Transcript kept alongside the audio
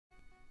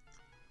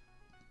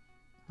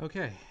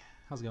Okay,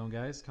 how's it going,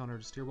 guys? Connor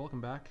just here.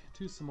 Welcome back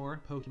to some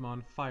more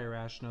Pokemon Fire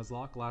Ash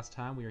Nuzlocke. Last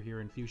time we were here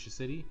in Fuchsia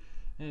City.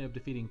 Ended up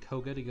defeating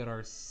Koga to get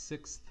our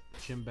 6th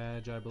gym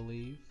badge, I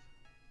believe.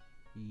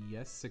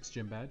 Yes, 6th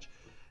gym badge.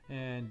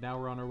 And now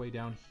we're on our way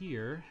down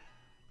here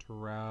to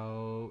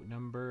route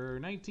number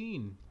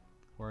 19,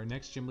 where our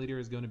next gym leader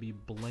is going to be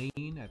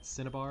Blaine at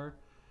Cinnabar.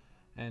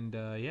 And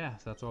yeah,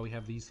 so that's why we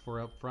have these 4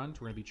 up front.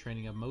 We're going to be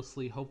training up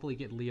mostly, hopefully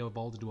get Leo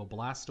evolved into a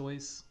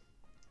Blastoise.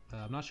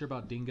 I'm not sure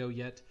about Dingo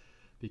yet,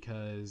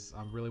 because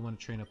I really want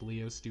to train up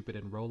Leo, Stupid,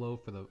 and Rolo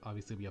for the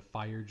obviously be a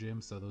fire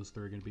gym, so those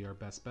 3 are going to be our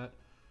best bet.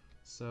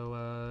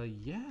 So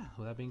yeah,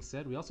 with that being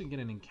said, we also can get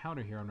an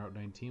encounter here on Route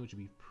 19, which would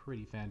be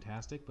pretty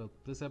fantastic, but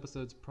this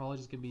episode's probably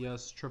just going to be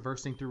us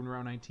traversing through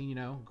Route 19, you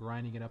know,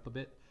 grinding it up a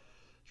bit.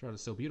 This route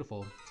is so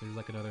beautiful, so there's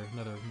like another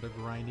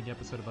grinding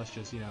episode of us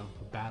just, you know,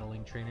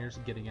 battling trainers,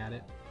 getting at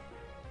it,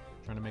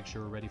 trying to make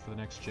sure we're ready for the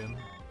next gym.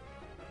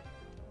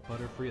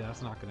 Butterfree,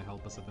 that's not going to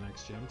help us at the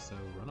next gym, so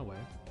run away.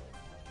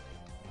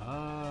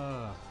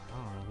 I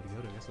don't know who to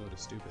go to. I guess we'll go to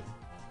Stupid.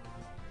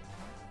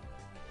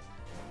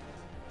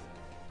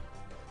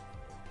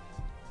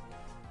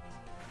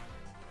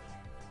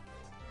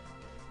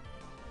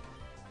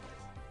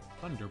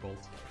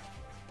 Thunderbolt.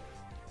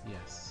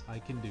 Yes, I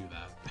can do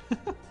that.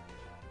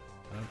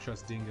 I don't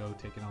trust Dingo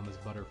taking on this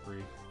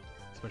Butterfree,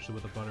 especially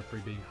with the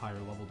Butterfree being higher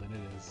level than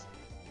it is.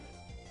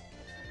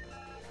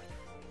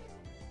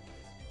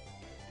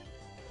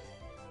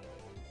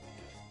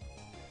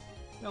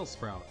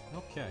 Bellsprout.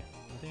 Okay.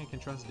 I think I can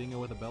trust Dingo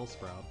with a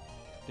Bellsprout.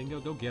 Dingo,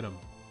 go get him.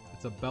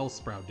 It's a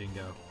Bellsprout,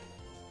 Dingo.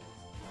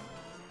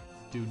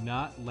 Do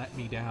not let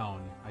me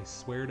down. I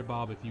swear to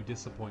Bob if you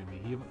disappoint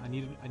me. I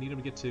need him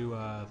to get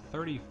to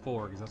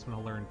 34, because that's when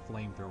I'll learn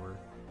Flamethrower.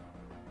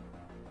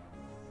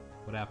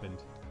 What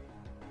happened?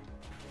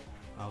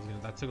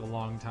 That took a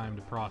long time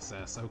to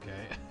process.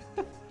 Okay.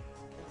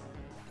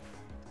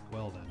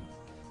 Well then.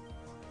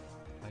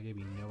 That gave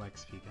me no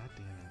XP. God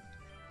damn it.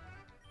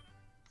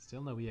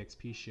 Still no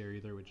EXP share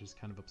either, which is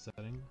kind of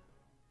upsetting.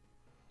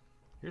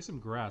 Here's some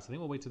grass. I think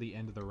we'll wait till the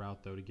end of the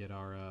route, though, to get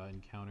our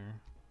encounter.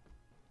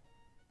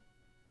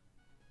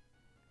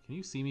 Can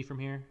you see me from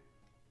here?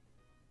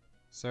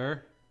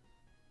 Sir?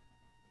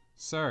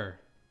 Sir?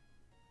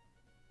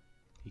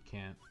 He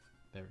can't.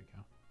 There we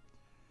go.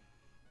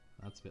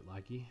 That's a bit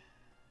laggy.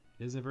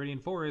 It is a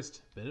Viridian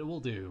Forest, but it will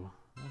do.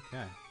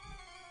 Okay.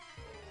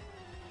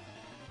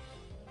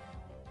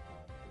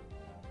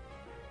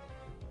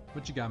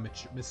 What you got,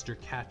 Mr.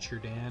 Catcher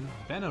Dan?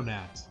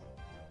 Venonat.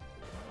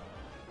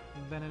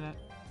 Venonat.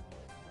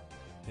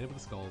 Hit it with a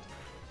Scald.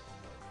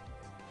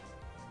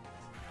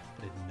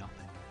 Did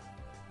nothing.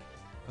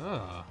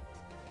 Ugh.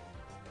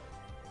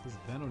 This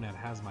Venonat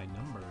has my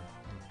number.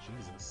 Oh,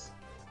 Jesus.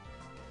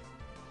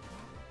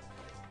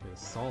 Did a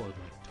solid,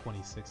 like,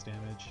 26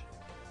 damage.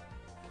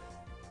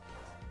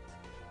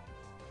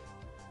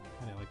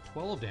 I did, like,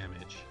 12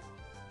 damage.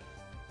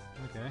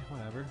 Okay,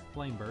 whatever.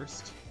 Flame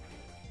Burst.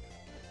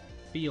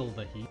 Feel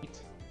the heat.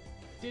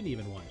 Didn't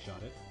even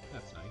one-shot it.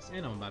 That's nice.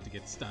 And I'm about to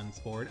get stun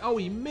spored. Oh,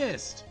 he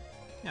missed!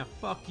 Yeah,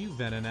 fuck you,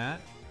 Venonat.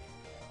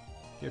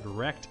 Get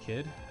wrecked,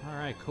 kid.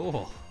 Alright,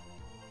 cool.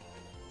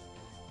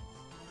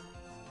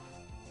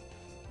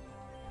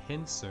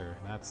 Pinsir.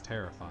 That's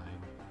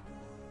terrifying.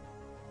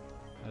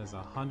 That is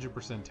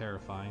 100%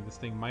 terrifying. This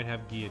thing might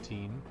have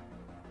Guillotine,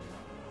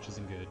 which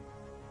isn't good.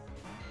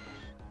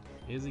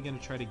 Is he gonna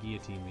try to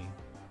guillotine me?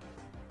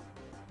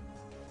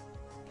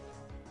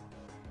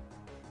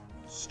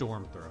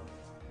 Storm Throw.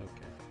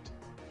 Okay.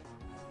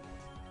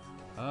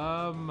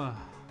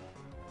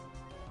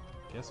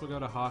 Guess we'll go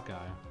to Hawkeye.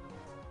 I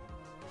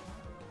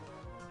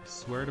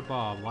swear to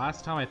Bob,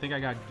 last time I think I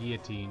got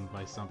guillotined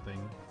by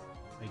something.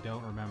 I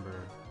don't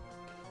remember.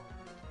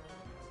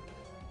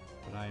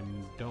 But I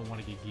don't want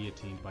to get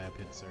guillotined by a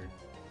Pinsir.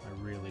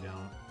 I really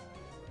don't.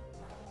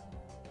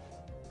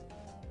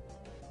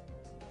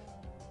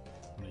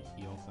 I'm gonna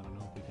heal, so I don't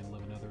know if we can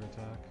live another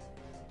attack.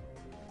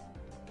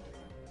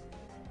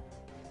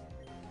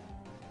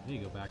 I need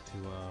to go back to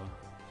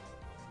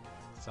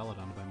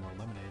Celadon to buy more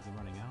lemonades. I'm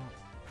running out.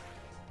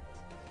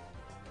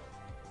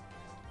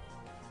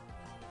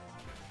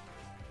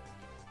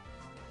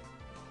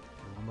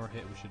 One more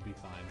hit, we should be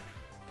fine.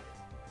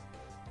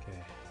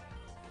 Okay.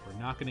 We're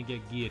not gonna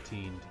get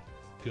guillotined.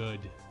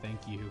 Good.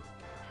 Thank you.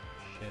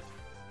 Shit.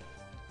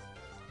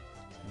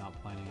 Not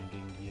planning on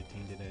getting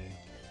guillotined today.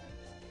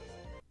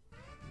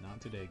 Not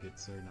today, good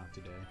sir. Not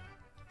today.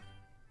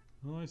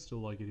 Oh, I still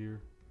like it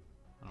here.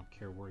 I don't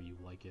care where you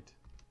like it.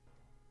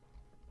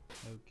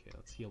 Okay,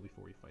 let's heal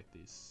before we fight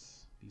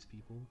these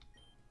people.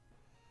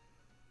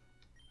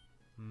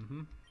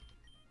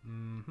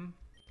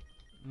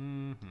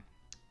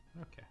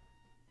 Okay.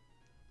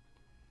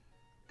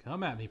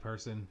 Come at me,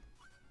 person.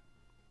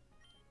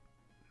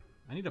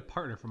 I need a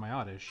partner for my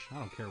Oddish. I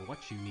don't care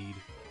what you need.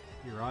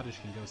 Your Oddish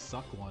can go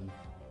suck one.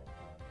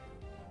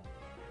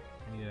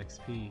 I need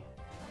XP. Is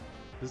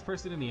this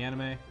person in the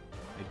anime? I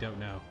don't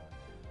know.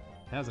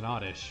 It has an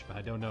Oddish, but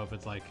I don't know if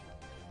it's like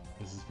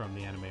this is from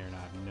the anime or not.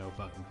 I have no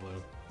fucking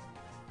clue.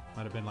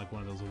 Might have been like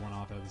one of those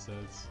one-off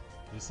episodes.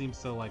 It just seems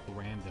so like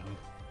random.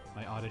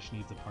 My Oddish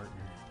needs a partner.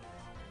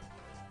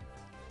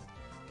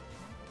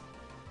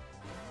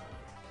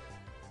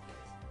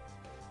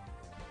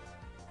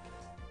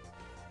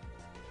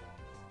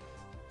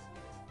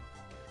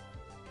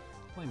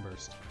 Flame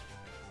Burst.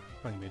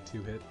 Probably made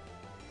 2-hit.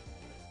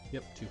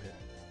 Yep, 2-hit.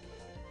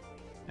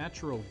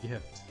 Natural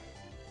Gift.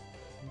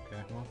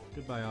 Okay, well,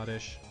 goodbye,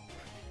 Oddish.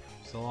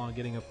 So long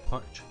getting a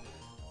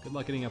good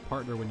luck getting a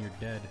partner when you're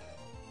dead.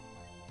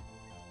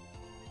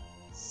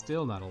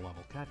 Still not a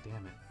level. God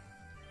damn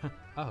it.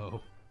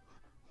 Oh.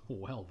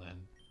 Well then.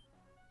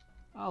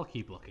 I'll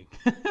keep looking.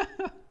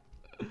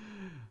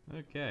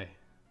 Okay.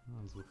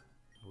 That was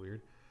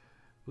weird.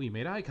 We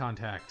made eye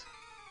contact.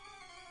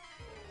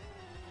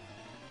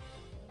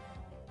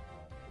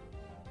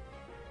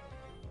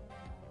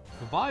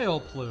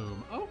 Vile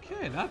Plume.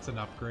 Okay, that's an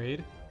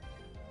upgrade.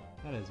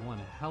 That is one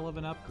hell of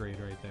an upgrade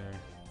right there.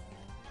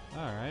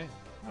 Alright.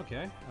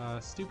 Okay.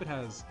 Stupid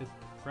has...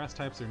 grass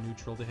types are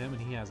neutral to him,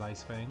 and he has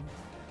Ice Fang.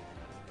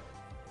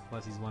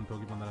 Plus he's one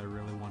Pokemon that I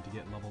really want to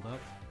get leveled up.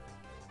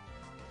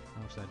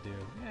 How much that do?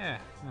 Yeah,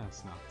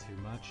 that's not too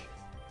much.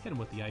 Hit him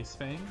with the Ice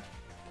Fang.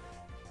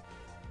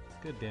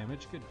 Good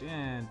damage. Good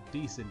and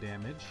decent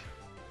damage.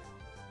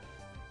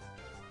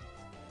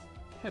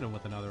 Hit him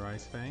with another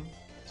Ice Fang.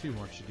 2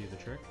 more should do the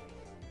trick.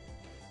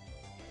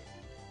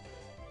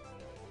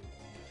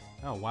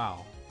 Oh,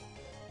 wow.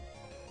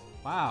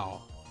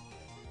 Wow.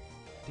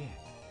 Damn.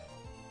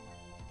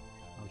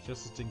 Oh,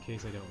 just in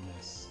case I don't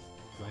miss.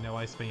 I know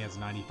Ice Fang has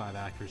 95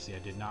 accuracy. I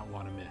did not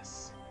want to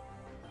miss.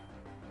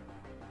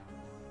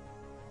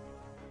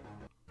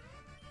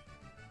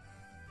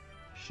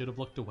 Should have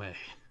looked away.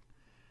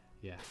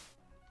 Yeah.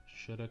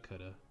 Shoulda,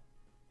 coulda.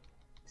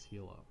 Let's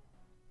heal up.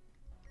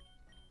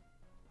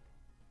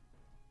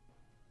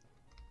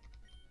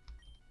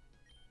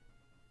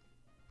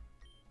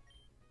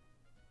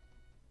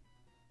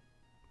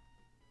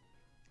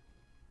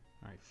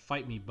 Alright,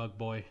 fight me, bug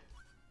boy.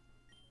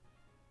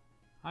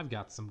 I've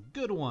got some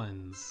good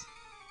ones.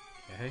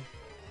 Okay.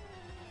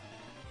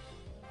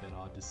 Bit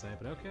odd to say,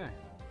 but okay.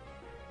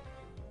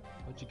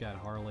 What you got,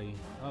 Harley?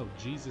 Oh,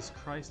 Jesus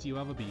Christ, you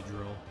have a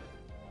Beedrill.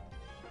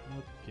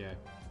 Okay.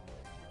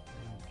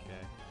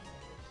 Okay.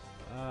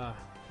 I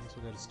guess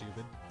we'll go to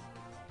stupid.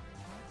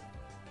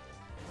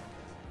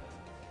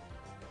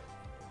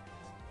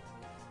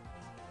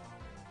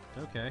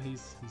 Okay,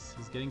 he's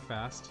getting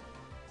fast.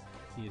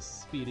 He is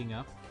speeding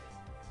up.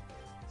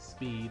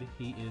 Speed.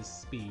 He is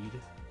speed.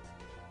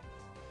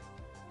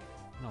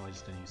 No, I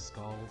just didn't use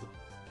Scald.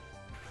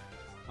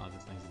 Oh,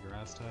 this thing's a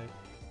grass type.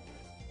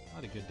 A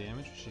lot of good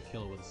damage. We should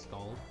kill it with a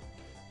Scald.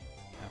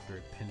 After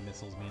it pin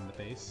missiles me in the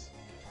face.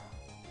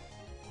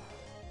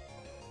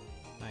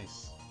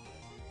 Nice.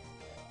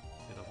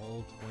 Did a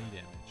whole 20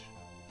 damage.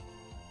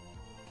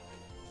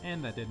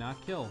 And that did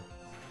not kill.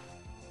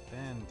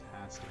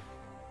 Fantastic.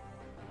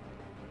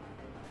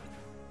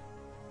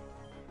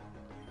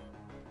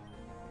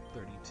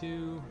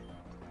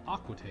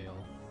 Aqua Tail.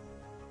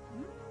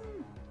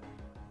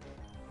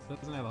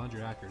 Doesn't have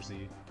 100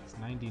 accuracy. It's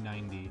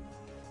 90-90.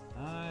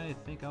 I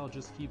think I'll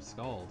just keep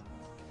Scald.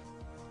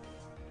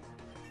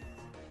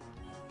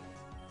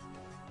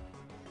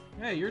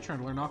 Hey, you're trying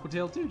to learn Aqua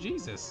Tail too,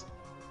 Jesus!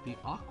 The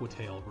Aqua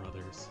Tail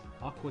brothers.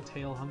 Aqua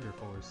Tail Hunger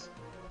Force.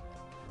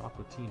 Or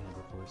Aqua Teen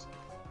Hunger Force.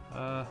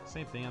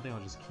 Same thing, I think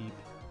I'll just keep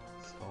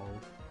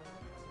Scald.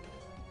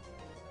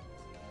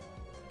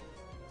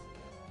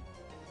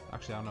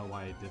 Actually, I don't know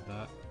why I did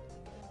that.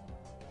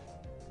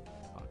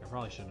 Fuck, I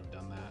probably shouldn't have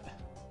done that.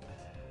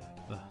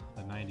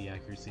 The 90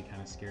 accuracy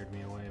kind of scared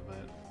me away,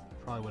 but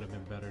probably would have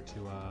been better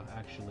to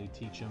actually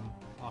teach him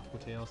Aqua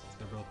Tail, since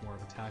they're both more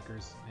of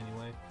attackers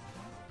anyway.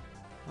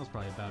 That was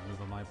probably a bad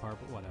move on my part,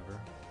 but whatever.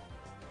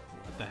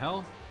 What the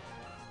hell?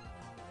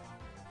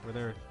 Were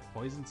there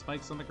poison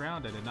spikes on the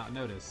ground? I did not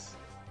notice.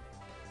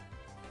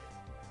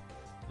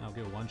 I'll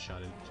get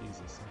one-shotted.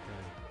 Jesus,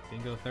 okay.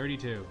 Bingo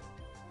 32.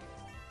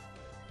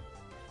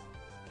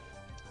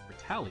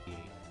 Retaliate.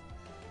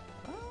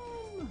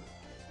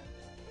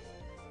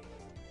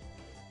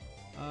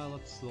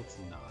 Let's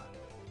not.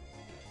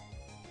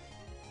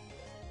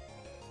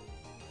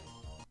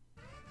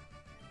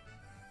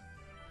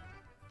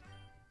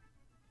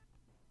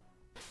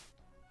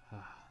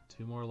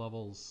 Two more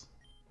levels.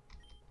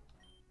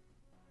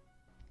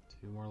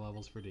 2 more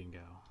levels for Dingo.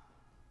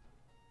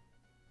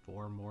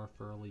 4 more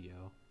for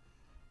Leo.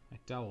 I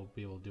doubt we'll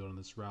be able to do it on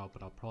this route,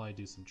 but I'll probably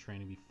do some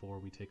training before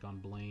we take on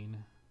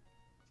Blaine.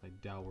 I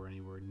doubt we're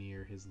anywhere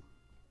near his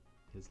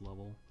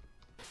level.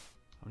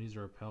 I'm gonna use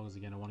a repel because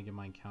again I want to get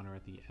my encounter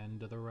at the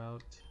end of the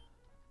route.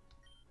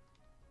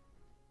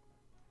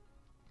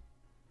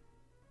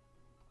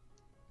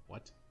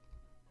 What?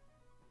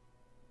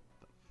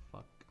 The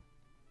fuck?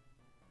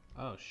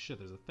 Oh shit,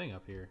 there's a thing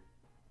up here.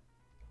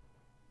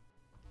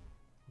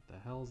 What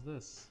the hell is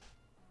this?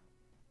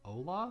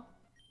 Ola?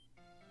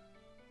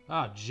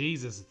 Oh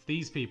Jesus, it's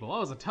these people.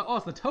 Oh, it's the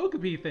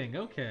TOGEPI thing.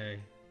 Okay.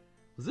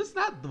 Was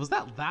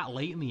that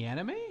late in the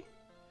anime?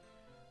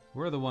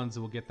 We're the ones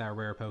who will get that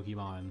rare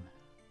Pokemon.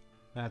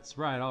 That's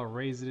right, I'll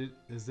raise it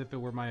as if it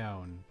were my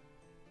own.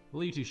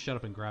 Will you two shut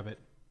up and grab it?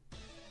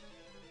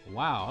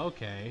 Wow,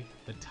 okay.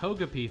 The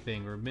TOGEPI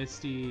thing where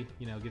Misty,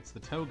 you know, gets the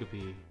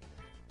TOGEPI.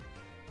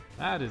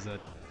 That is a...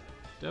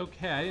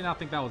 Okay, I did not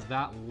think that was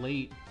that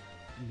late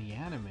in the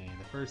anime,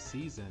 the first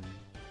season.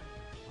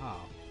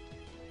 Wow.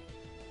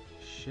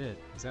 Shit,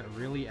 is that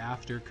really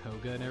after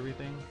Koga and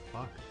everything?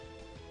 Fuck.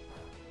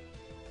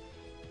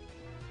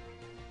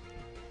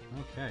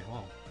 Okay,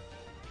 well.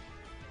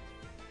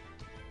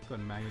 Let's go ahead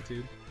and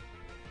magnitude.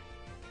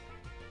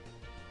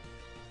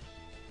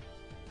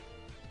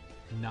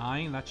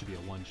 9? That should be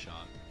a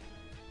one-shot.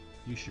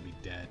 You should be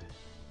dead.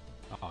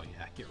 Oh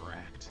yeah, get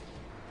wrecked.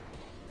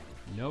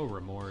 No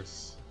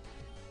remorse.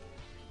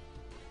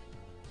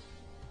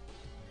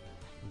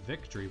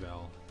 Victory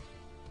Bell.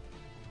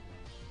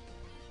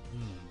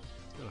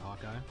 Let's go to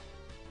Hawkeye.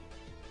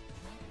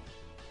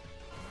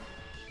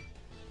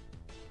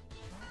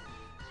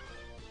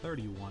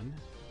 $31.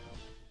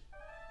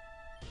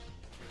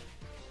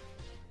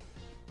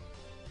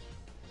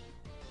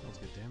 That's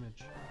good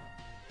damage.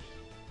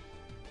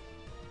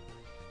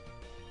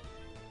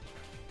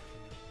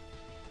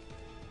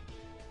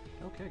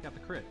 Okay, got the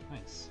crit.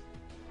 Nice.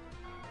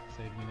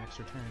 Saved me an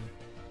extra turn.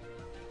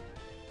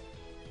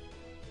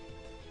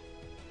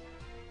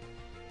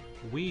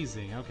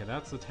 Wheezing. Okay,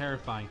 that's the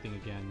terrifying thing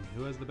again.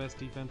 Who has the best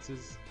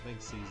defenses? I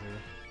think Caesar.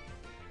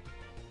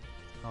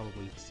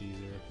 Probably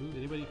Caesar. Who?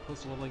 Anybody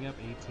close to leveling up?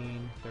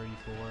 18,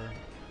 34.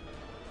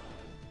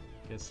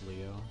 Guess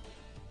Leo.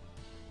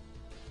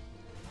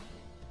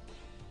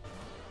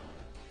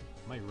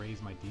 Might raise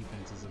my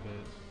defenses a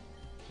bit.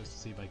 Just to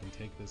see if I can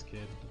take this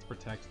kid. Let's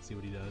protect and see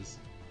what he does.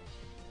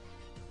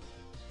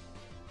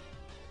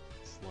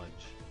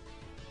 Sludge.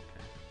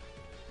 Okay.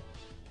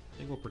 I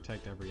think we'll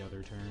protect every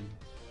other turn.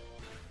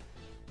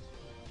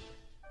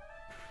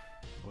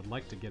 I would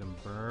like to get him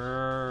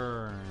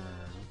burn.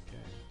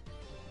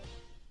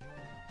 Okay.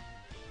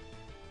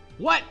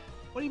 What?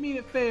 What do you mean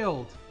it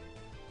failed?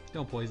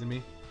 Don't poison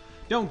me.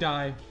 Don't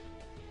die.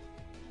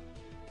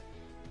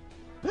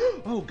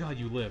 Oh god,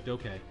 you lived.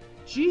 Okay.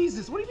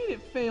 Jesus, what do you mean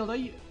it failed?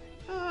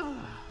 God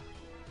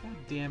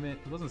damn it.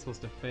 It wasn't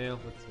supposed to fail.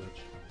 Let's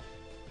switch.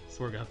 I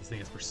swear to God, this thing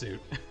is pursuit.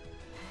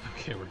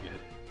 Okay, we're good.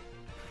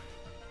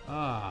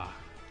 I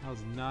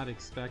was not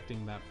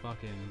expecting that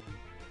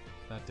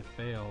to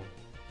fail.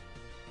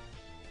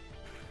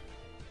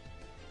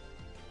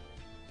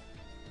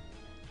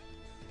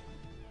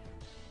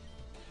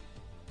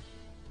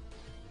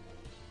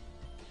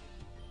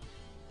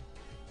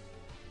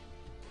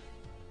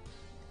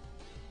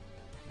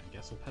 I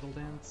guess we'll pedal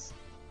dance.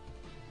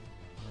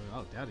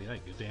 Oh, daddy,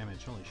 that good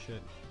damage. Holy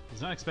shit. I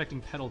was not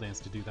expecting pedal dance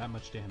to do that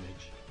much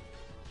damage.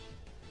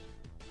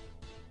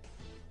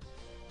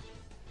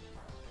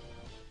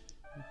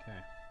 Okay.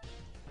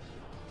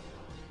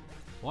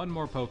 One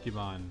more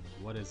Pokemon.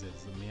 What is it?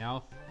 Is it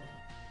Meowth?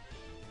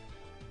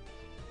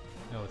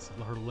 No, it's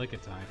her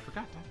Lickitung.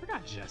 I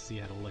forgot Jessie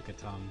had a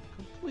Lickitung.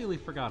 Completely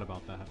forgot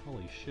about that.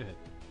 Holy shit.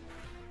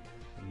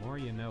 The more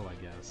you know, I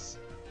guess.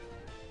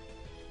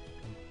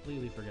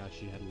 Completely forgot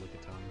she had a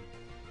Lickitung.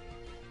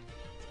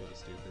 Let's go to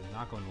stupid.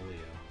 Not going to Leo.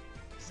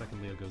 The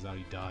second Leo goes out,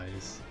 he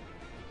dies.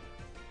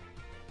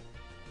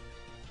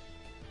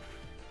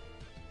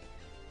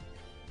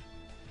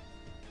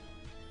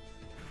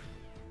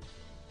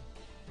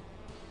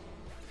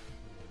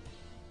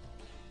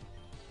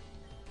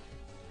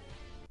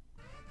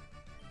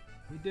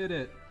 We did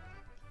it!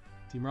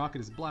 Team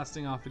Rocket is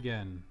blasting off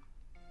again.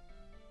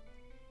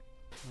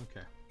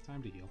 Okay,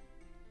 time to heal.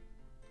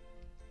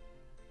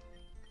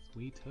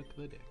 We took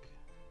the dick.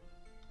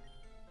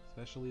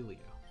 Especially Leo.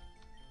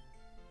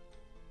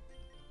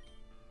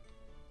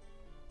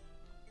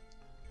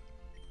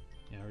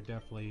 Yeah, we're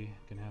definitely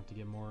gonna have to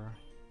get more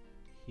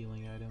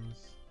healing items.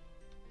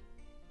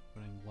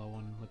 Running low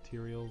on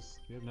materials.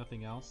 We have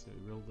nothing else.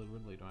 We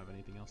really don't have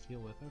anything else to heal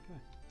with. Okay.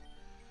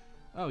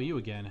 Oh, you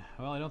again.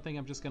 Well, I don't think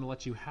I'm just gonna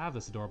let you have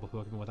this adorable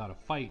Pokemon without a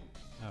fight.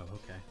 Oh,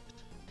 okay.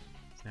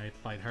 So now you have to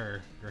fight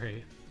her.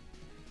 Great.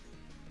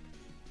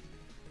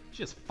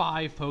 She has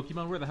 5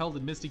 Pokemon? Where the hell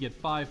did Misty get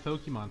 5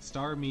 Pokemon?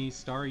 Starmie,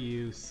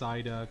 Staryu,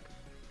 Psyduck,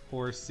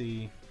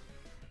 Horsey.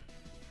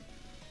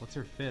 What's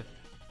her 5th?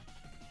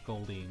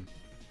 Goldeen.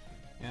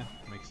 Yeah,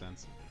 makes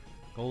sense.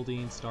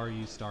 Goldeen,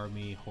 Staryu,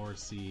 Starmie,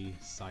 Horsey,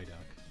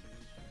 Psyduck.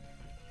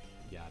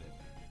 Got it.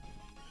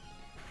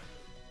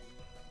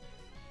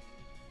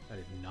 That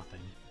did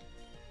nothing.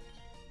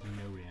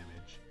 No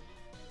damage.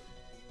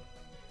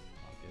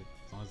 Fuck it.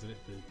 As long as it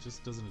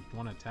just doesn't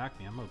want to attack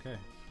me, I'm okay.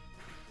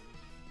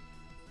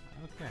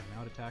 Okay,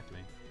 now it attacked me.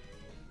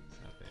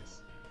 Sad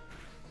face.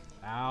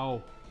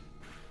 Ow!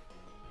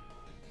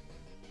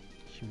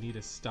 You need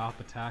to stop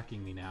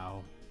attacking me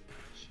now.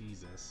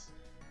 Jesus.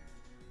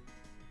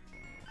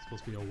 It's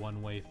supposed to be a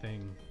one-way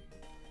thing.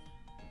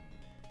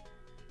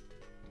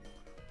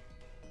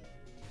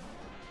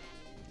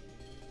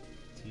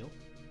 Let's heal.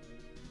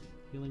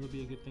 Healing would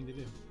be a good thing to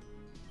do.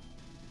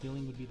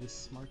 Healing would be the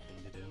smart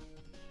thing to do.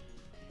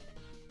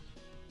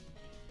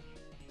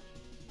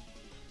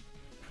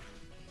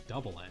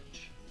 Double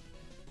Edge.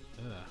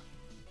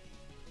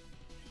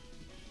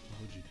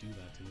 do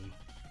that to me.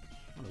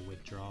 I'm gonna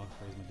withdraw,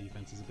 raise my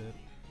defenses a bit.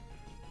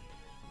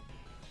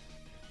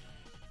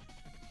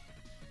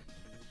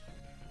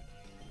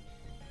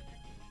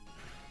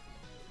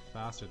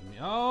 Faster than me.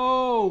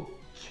 Oh!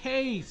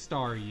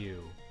 K-star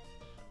you!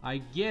 I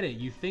get it,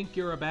 you think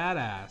you're a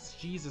badass.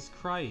 Jesus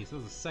Christ,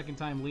 this was the second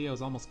time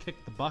Leo's almost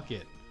kicked the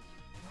bucket.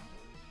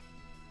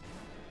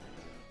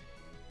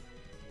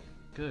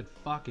 Good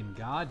fucking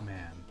god,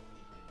 man.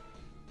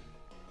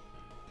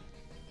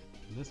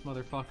 Can this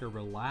motherfucker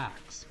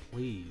relax,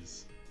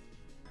 please?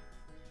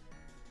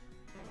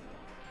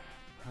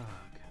 Fuck.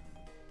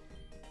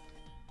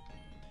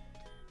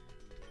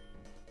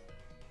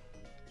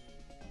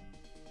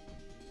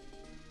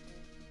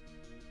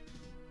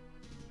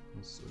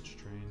 Switch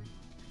train.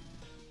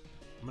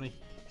 I'm gonna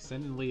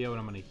send in Leo and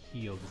I'm gonna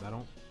heal because I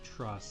don't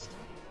trust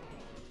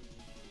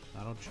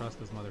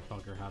this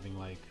motherfucker having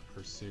like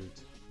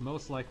pursuit.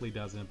 Most likely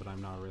doesn't, but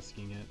I'm not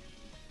risking it.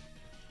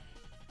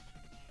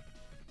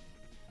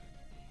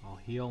 I'll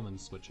heal and then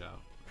switch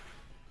out.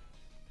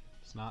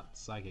 It's not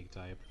psychic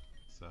type,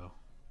 so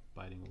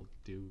biting will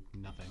do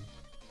nothing.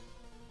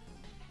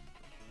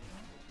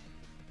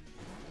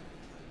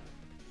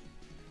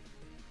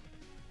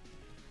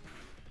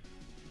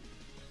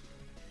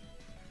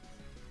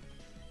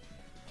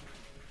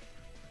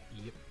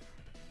 Yep.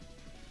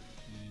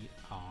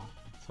 Aw. I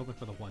was hoping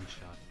for the one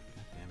shot.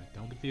 God damn it.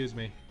 Don't confuse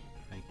me.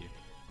 Thank you.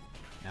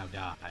 Now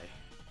die.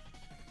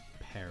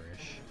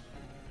 Perish.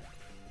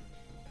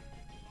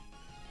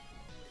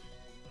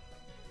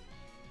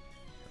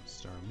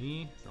 Star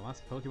me. Is the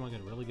last Pokemon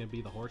really gonna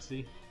be the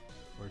Horsey?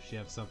 Or does she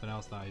have something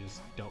else that I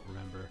just don't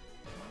remember?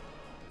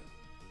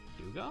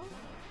 Dugong?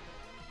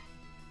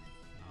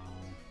 No.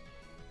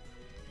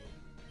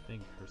 I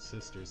think her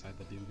sisters had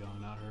the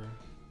Dugong, not her.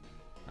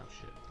 Oh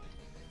shit.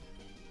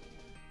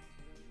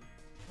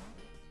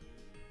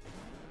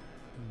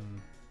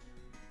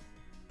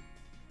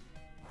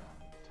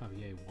 Oh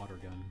yay, water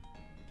gun.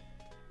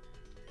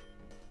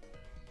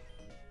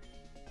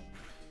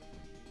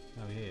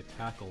 Oh yay, a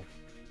tackle.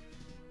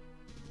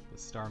 The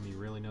Starmie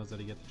really knows how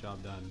to get the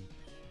job done.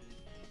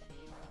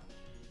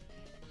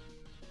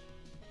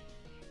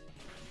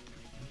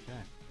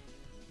 Okay.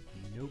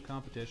 No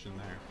competition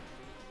there.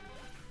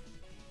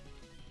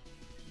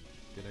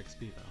 Good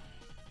XP though.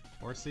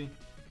 Horsey?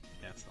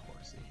 That's the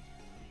Horsey.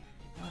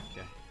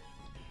 Okay.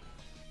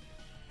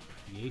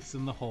 The ace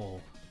in the hole.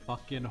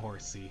 Fucking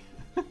Horsey.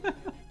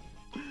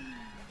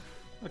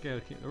 Okay,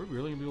 are we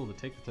really gonna be able to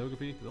take the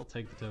Togepi? They'll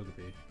take the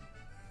Togepi.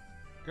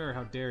 Grr,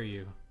 how dare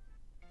you?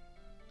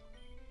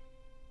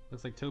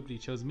 Looks like Togepi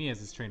chose me as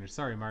his trainer.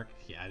 Sorry, Mark.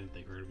 Yeah, I didn't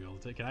think we were gonna be able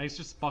to take it. Can I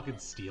just fucking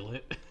steal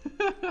it?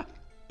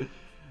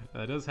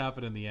 That does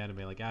happen in the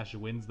anime. Like, Ash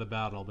wins the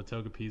battle, but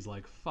Togepi's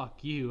like,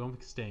 fuck you, I'm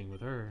staying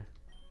with her.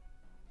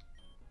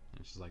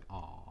 And she's like,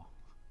 aw.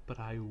 But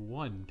I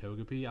won,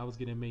 Togepi. I was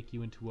gonna make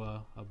you into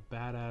a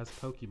badass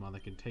Pokemon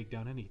that can take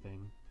down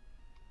anything.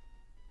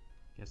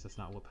 Guess that's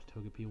not what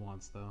Togepi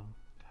wants, though.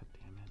 God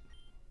damn it.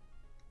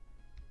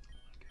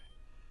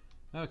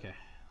 Okay. Okay,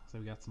 so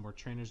we got some more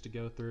trainers to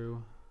go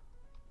through.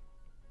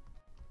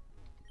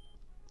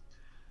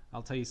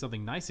 I'll tell you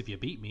something nice if you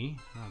beat me.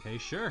 Okay,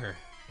 sure.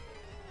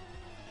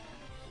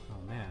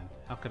 Oh man,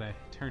 how could I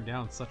turn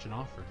down such an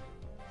offer?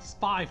 It's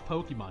 5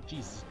 Pokemon,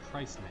 Jesus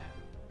Christ, man.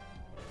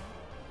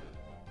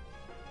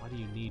 Why do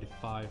you need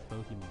 5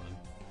 Pokemon?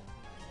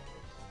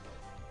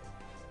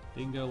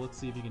 Dingo, let's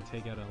see if you can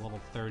take out a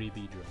level 30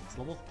 Beedrill. It's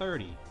level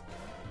 30.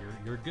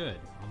 You're good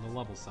on the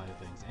level side of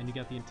things, and you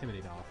got the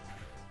Intimidate off.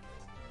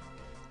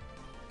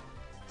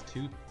 It's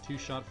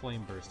two-shot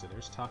Flame Burster.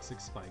 There's Toxic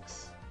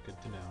Spikes. Good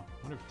to know.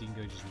 I wonder if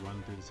Dingo just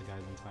run through this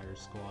guy's entire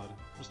squad.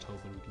 Just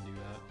hoping we can do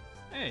that.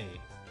 Hey!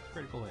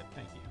 Critical hit.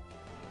 Thank you.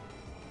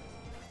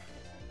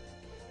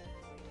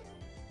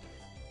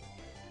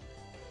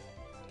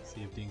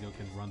 See if Dingo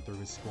can run through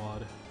his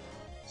squad.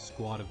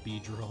 Squad of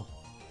Beedrill.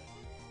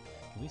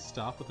 Can we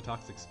stop with the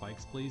Toxic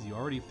Spikes, please? You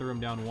already threw him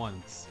down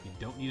once. You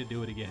don't need to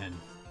do it again.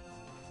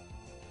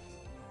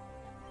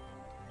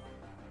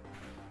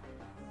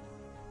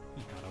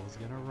 He thought I was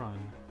gonna run.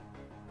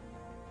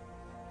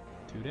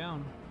 2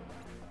 down.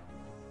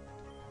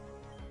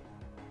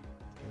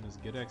 Giving us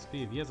good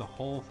XP. If he has a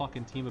whole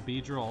fucking team of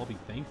Beedrill, I'll be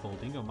thankful.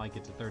 Dingo might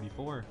get to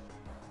 34.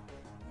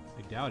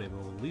 I doubt it,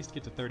 but we'll at least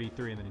get to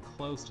 33 and then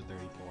close to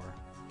 34.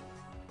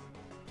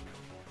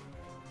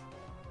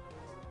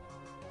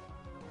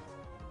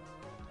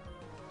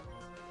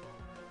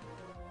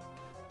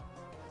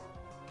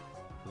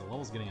 The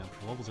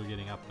levels are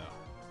getting up though.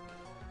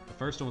 The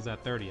first one was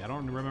at 30. I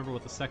don't remember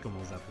what the second one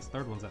was at. This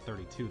third one's at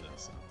 32 though,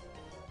 so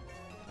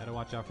gotta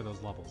watch out for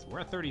those levels. We're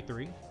at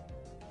 33.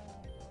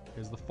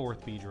 Here's the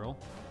 4th Beedrill.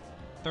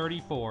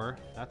 34.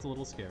 That's a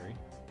little scary.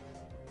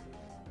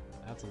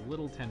 That's a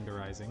little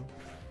tenderizing.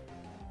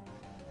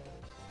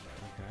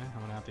 Okay,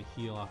 I'm gonna have to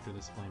heal after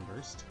this Flame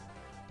Burst.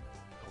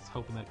 I was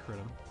hoping that crit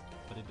him,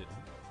 but it didn't.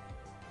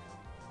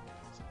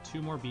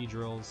 2 more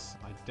Beedrills.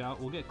 I doubt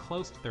we'll get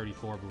close to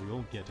 34, but we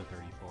won't get to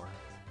 34.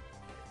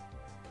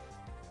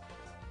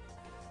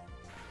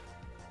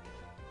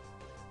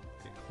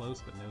 Okay,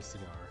 close, but no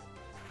cigar.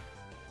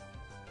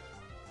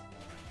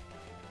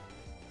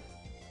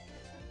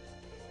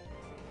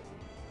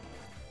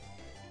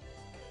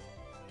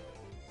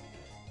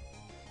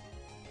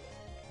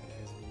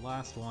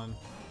 Last one.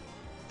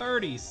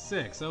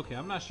 36! Okay,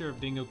 I'm not sure if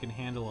Dingo can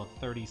handle a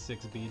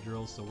 36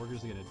 Beedrill, so we're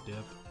just gonna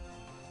dip.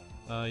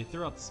 He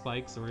threw out the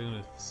spikes, so we're doing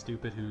a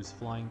stupid who's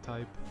flying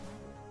type.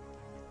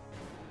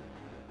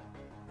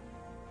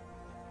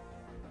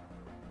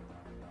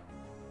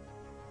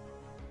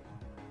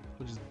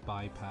 We'll just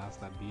bypass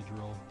that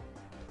Beedrill.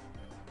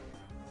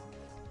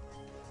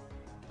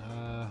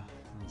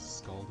 We'll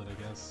scald it, I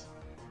guess.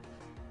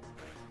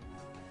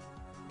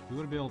 If we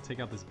would have been able to take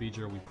out this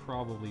Beedrill, we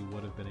probably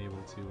would have been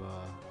able to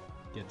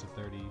get to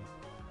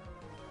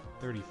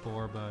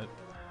 34, but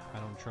I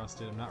don't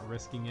trust it. I'm not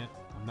risking it.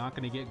 I'm not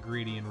going to get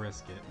greedy and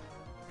risk it.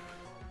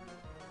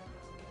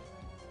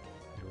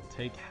 It will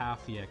take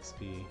half the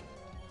XP.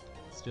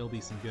 Still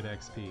be some good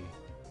XP.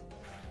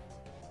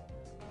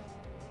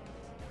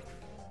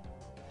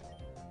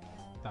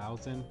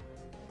 1,000?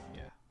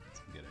 Yeah, that's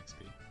some good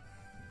XP.